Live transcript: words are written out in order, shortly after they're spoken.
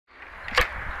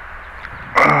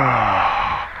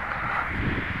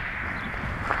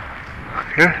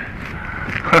Okay.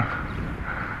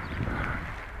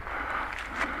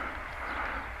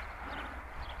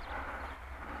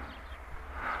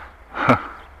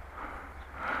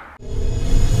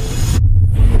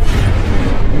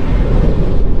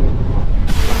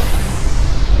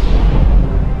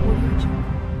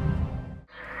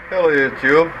 Hello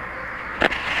YouTube.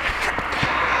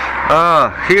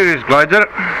 Here is glider.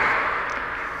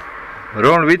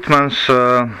 Wittman's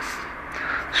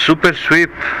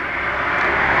SuperSweep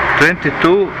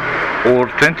 22 or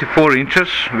 24 inches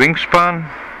wingspan.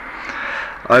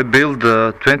 I built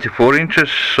 24 inches,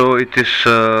 so it is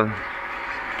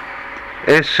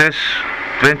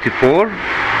SS24.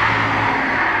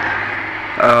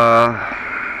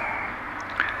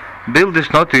 Build is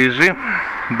not easy,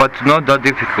 but not that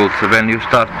difficult when you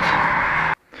start.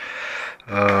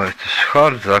 It is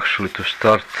hard actually to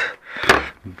start,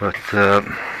 but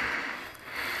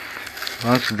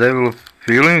once develop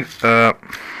feeling,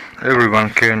 everyone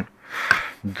can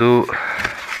do.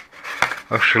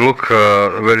 Actually, look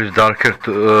where it's darker.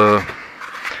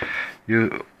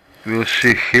 You will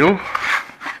see hill.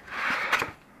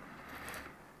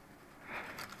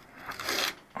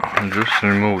 Just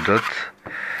remove that.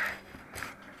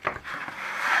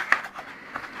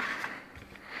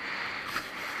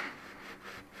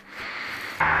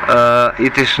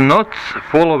 It is not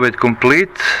follow it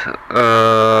complete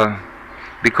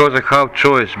because I have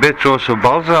bad choice of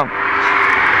balsa.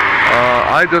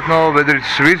 I don't know whether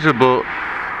it's visible.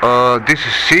 This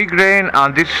is C grain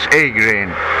and this is A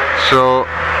grain, so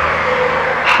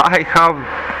I have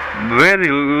very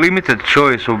limited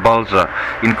choice of balsa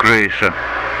in Croatia,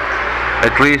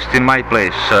 at least in my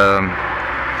place.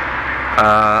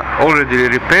 Already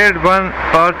repaired one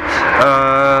part.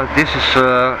 This is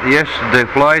yesterday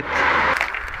flight.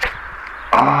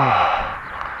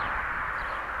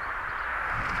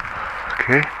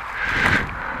 Okay.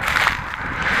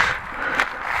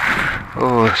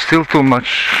 Oh, still too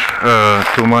much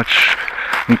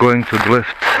going to the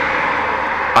left.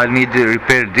 I need to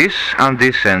repair this and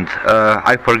this end.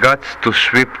 I forgot to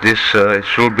sweep this. It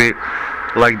should be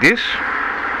like this.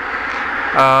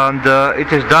 And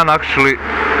it is done actually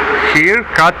here.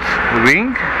 Cut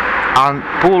wing and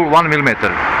pull 1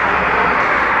 millimeter.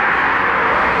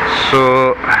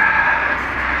 So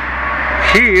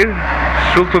here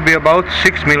should be about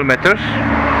 6 millimeters,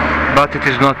 but it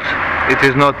is not. It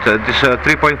is not. This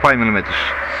 3.5 millimeters,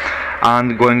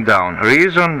 and going down.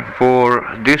 Reason for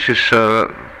this is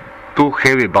too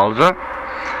heavy balsa,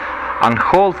 and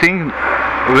whole thing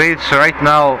weighs right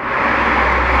now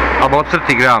about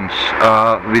 30 grams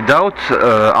without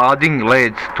adding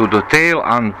lead to the tail,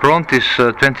 and front is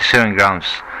 27 grams.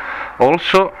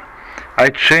 Also, I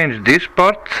changed this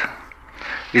part.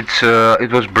 It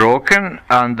was broken,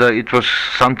 and it was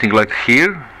something like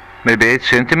here, maybe 8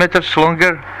 centimeters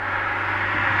longer.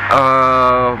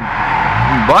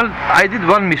 But I did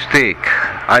one mistake.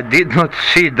 I did not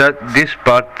see that this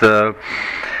part,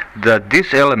 that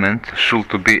this element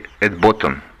should be at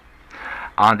bottom,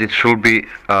 and it should be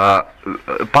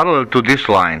parallel to this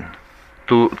line,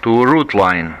 to root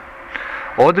line.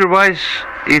 Otherwise,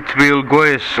 it will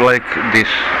go like this,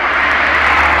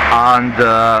 and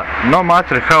no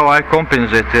matter how I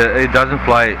compensate, it doesn't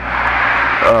fly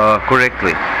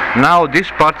correctly. Now this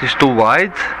part is too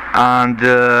wide, and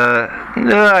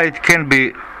it can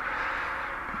be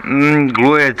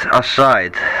glued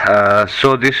aside.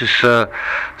 So this is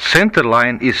center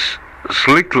line is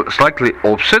slightly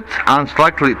offset and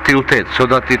slightly tilted, so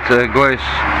that it goes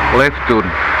left turn.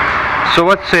 So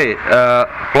let's say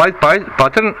flight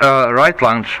pattern, right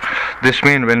launch. This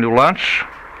means when you launch,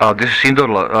 this is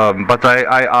indoor, but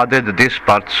I added this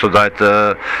part so that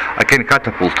I can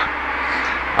catapult.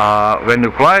 When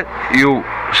you fly, you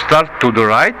start to the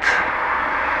right.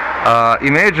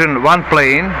 Imagine one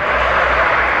plane.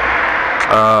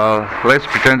 Let's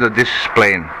pretend that this is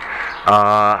plane,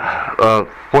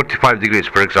 45 degrees,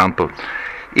 for example.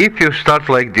 If you start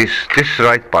like this is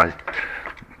right part.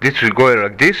 This will go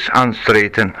like this and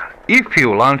straighten. If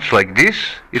you launch like this,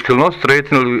 it will not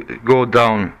straighten, it will go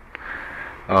down.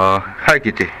 Hi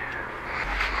Kitty.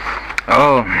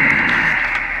 Oh.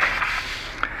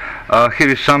 Here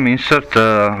is some insert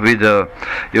with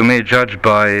you may judge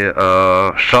by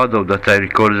shadow that I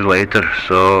recorded later.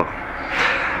 So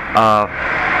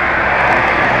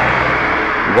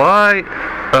why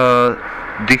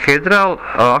dihedral?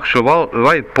 Actually,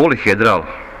 why polyhedral?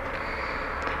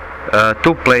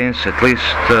 Two planes, at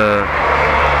least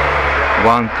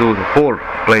 1, 2, 4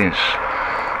 planes.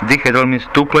 Dihedral means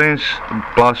 2 planes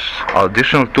plus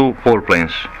additional 4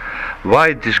 planes. Why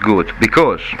it is good?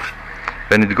 Because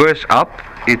when it goes up,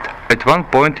 at one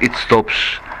point it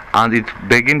stops and it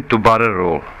begins to barrel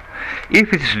roll.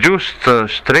 If it's just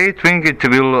straight wing, it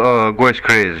will go as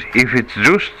crazy. If it's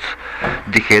just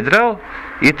dihedral,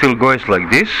 it will go as like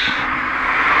this,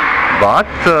 but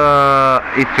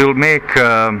it will make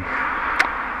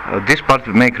this part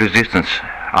will make resistance,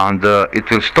 and it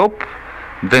will stop.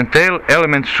 Then tail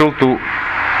element should to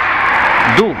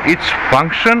do its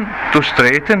function to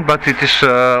straighten, but it is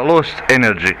lost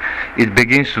energy. It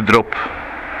begins to drop.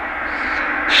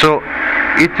 So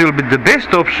it will be the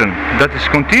best option that is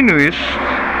continuous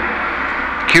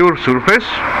cure surface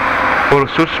for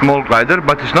such small glider,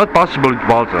 but it's not possible with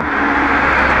balsa.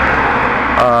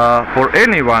 For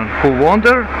anyone who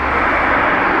wonder,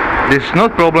 this is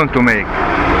not problem to make.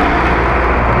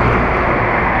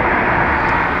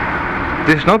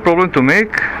 This is not problem to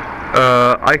make.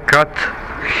 I cut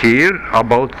here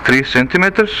about 3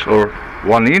 centimeters or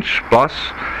 1 inch plus.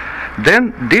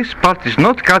 Then this part is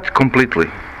not cut completely.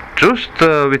 Just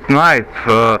with knife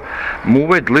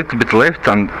move it a little bit left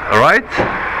and right.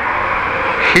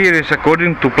 Here is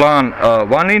according to plan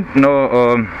 1 inch,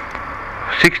 no,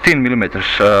 16 millimeters.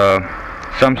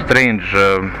 Some strange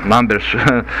numbers.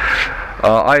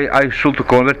 I should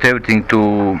convert everything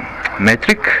to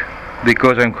metric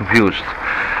because I'm confused,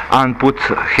 and put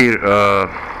here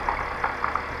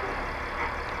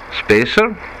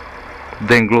spacer,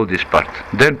 then glue this part,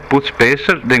 then put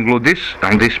spacer, then glue this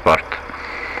and this part.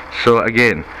 So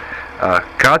again,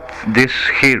 cut this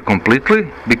here completely,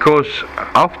 because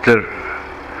after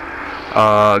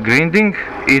grinding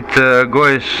it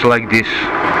goes like this.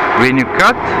 When you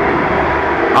cut,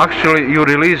 actually you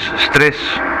release stress.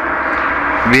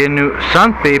 When you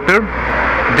sandpaper,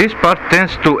 this part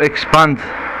tends to expand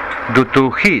due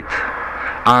to heat,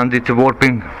 and it's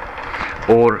warping,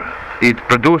 or it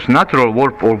produces natural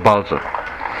warp or balsa.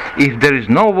 If there is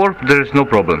no warp, there is no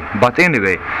problem. But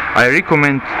anyway, I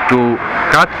recommend to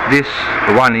cut this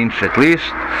 1 inch at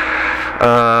least.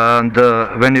 And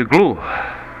when you glue,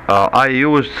 I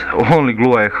used only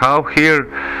glue I have here.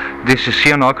 This is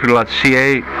cyanoacrylate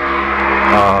CA,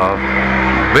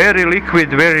 very liquid,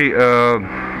 very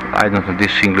I don't know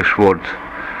this English word,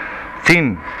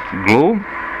 thin glue.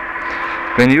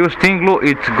 When you use thin glue,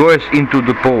 it goes into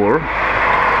the pore,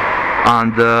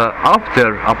 and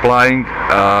after applying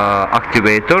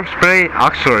activator spray,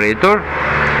 accelerator,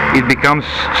 it becomes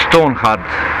stone hard.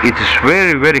 It is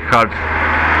very, very hard.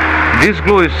 This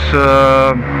glue is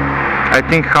I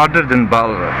think harder than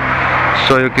balsa,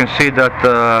 so you can see that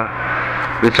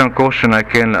with some caution I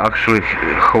can actually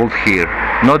hold here,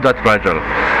 not that fragile.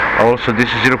 Also this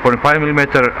is 0.5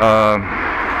 millimeter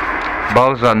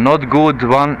balsa, not good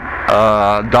one,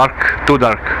 dark, too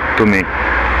dark to me.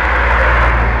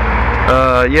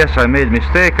 Yes, I made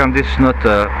mistake, and this is not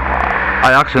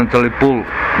I accidentally pull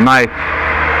knife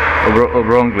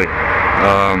wrongly.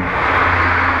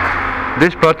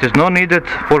 This part is not needed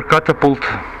for catapult.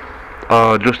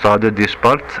 Just added this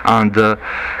part and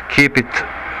keep it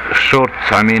short,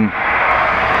 I mean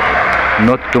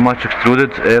not too much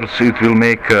extruded, else it will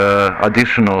make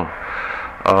additional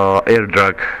air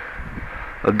drag.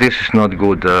 This is not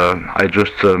good. I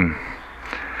just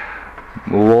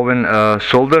woven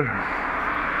solder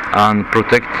and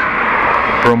protect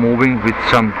from moving with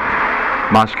some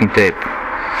masking tape.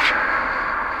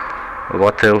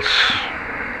 What else?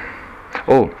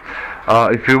 Oh,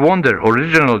 if you wonder,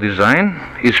 original design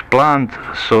is planned,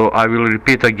 so I will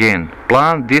repeat again.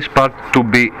 Plan this part to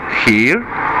be here,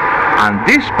 and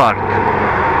this part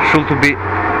should be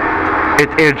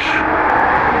at edge.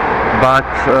 But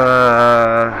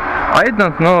I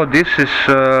don't know, this is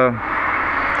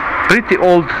pretty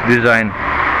old design.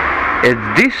 At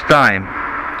this time,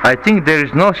 I think there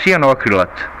is no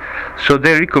cyanoacrylate, so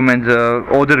they recommend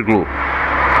other glue.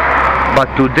 But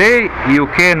today you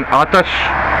can attach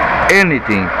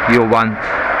anything you want,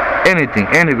 anything,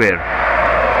 anywhere.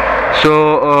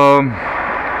 So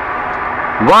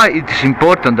why it is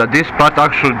important that this part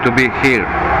actually to be here?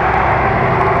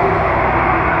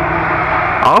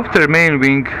 After main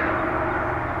wing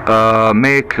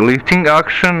make lifting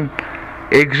action,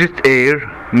 exit air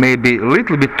may be a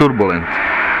little bit turbulent.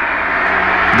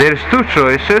 There is two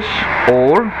choices: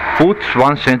 or put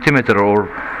 1 centimeter or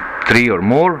 3 or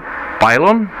more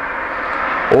pylon,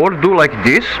 or do like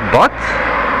this, but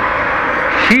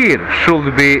here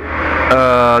should be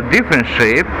a different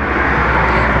shape,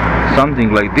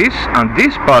 something like this, and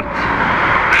this part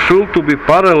should to be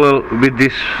parallel with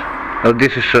this.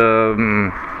 This is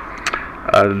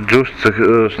just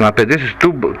snappy. This is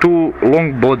too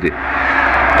long body.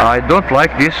 I don't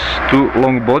like this too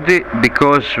long body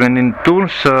because when in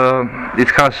tools it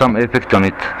has some effect on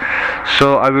it.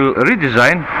 So I will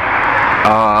redesign.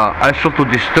 I should to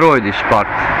destroy this part.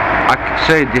 I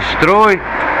say destroy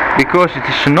because it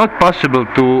is not possible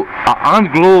to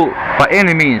unglue by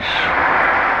any means.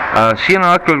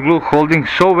 Sienna acrylic glue holding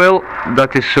so well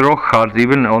that is rock hard,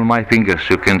 even on my fingers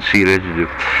you can see residue.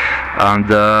 And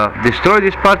destroy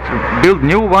this part, build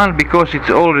new one because it's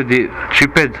already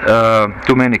chipped,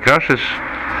 too many crashes,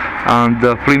 and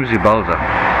flimsy balsa.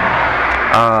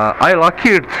 I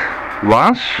lacquered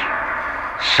once,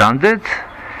 sanded,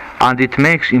 and it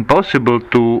makes impossible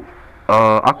to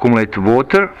accumulate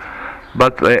water.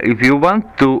 But if you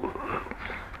want to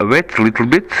wet a little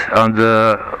bit and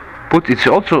it's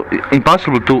also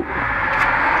impossible to,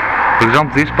 for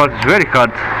example, this part is very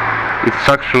hard, it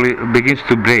actually begins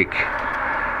to break.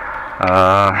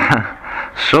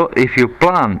 So if you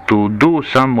plan to do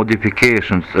some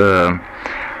modifications,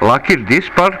 lacquer this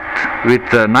part with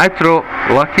nitro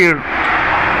lacquer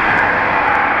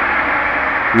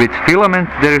with filament.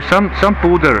 There is some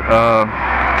powder,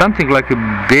 something like a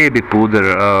baby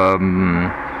powder,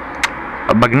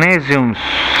 magnesium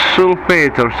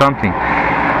sulfate or something,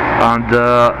 and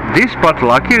this part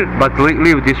lacquer, but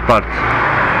leave this part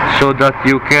so that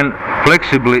you can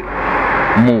flexibly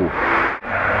move.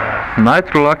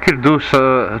 Nitro lacquer does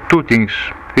two things.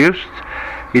 First,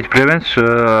 it prevents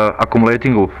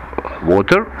accumulating of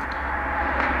water.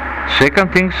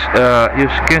 Second things, you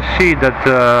can see that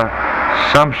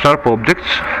some sharp objects,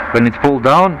 when it fall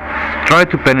down, try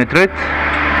to penetrate,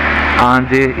 and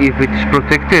if it is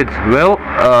protected well,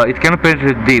 it can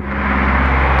penetrate deep.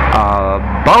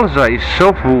 Balsa is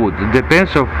soft wood,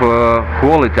 depends of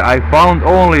quality. I found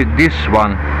only this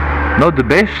one, not the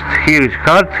best. Here is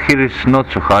hard, here is not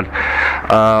so hard.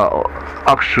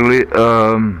 Actually,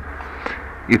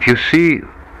 if you see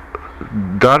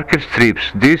darker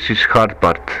strips, this is hard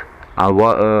part.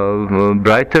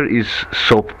 Brighter is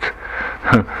soft.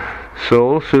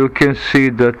 So also you can see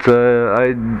that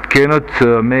I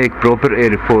cannot make proper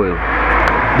airfoil,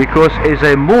 because as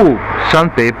I move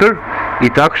sandpaper,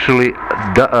 it actually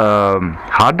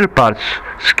harder parts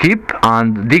skip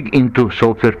and dig into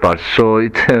softer parts, so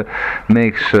it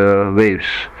makes waves.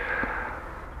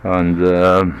 And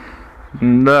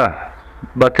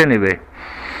but anyway,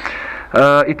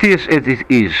 it is as it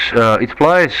is. It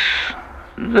flies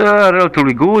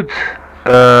relatively good.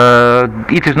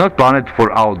 It is not planned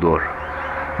for outdoor,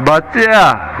 but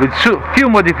yeah, with few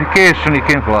modifications it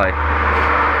can fly.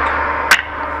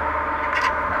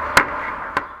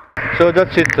 So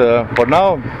that's it for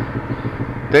now.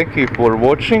 Thank you for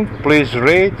watching. Please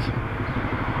rate,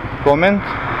 comment,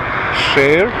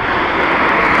 share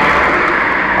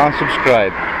and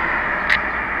subscribe.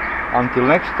 Until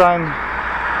next time,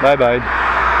 bye bye.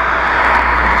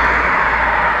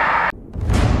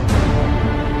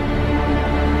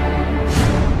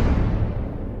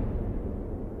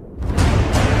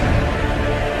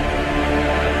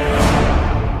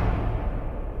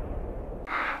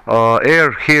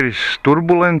 Air here is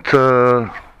turbulent,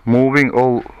 moving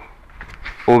all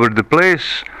over the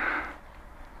place,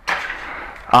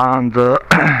 and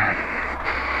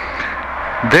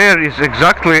there is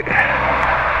exactly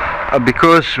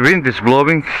because wind is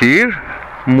blowing here,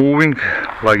 moving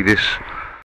like this.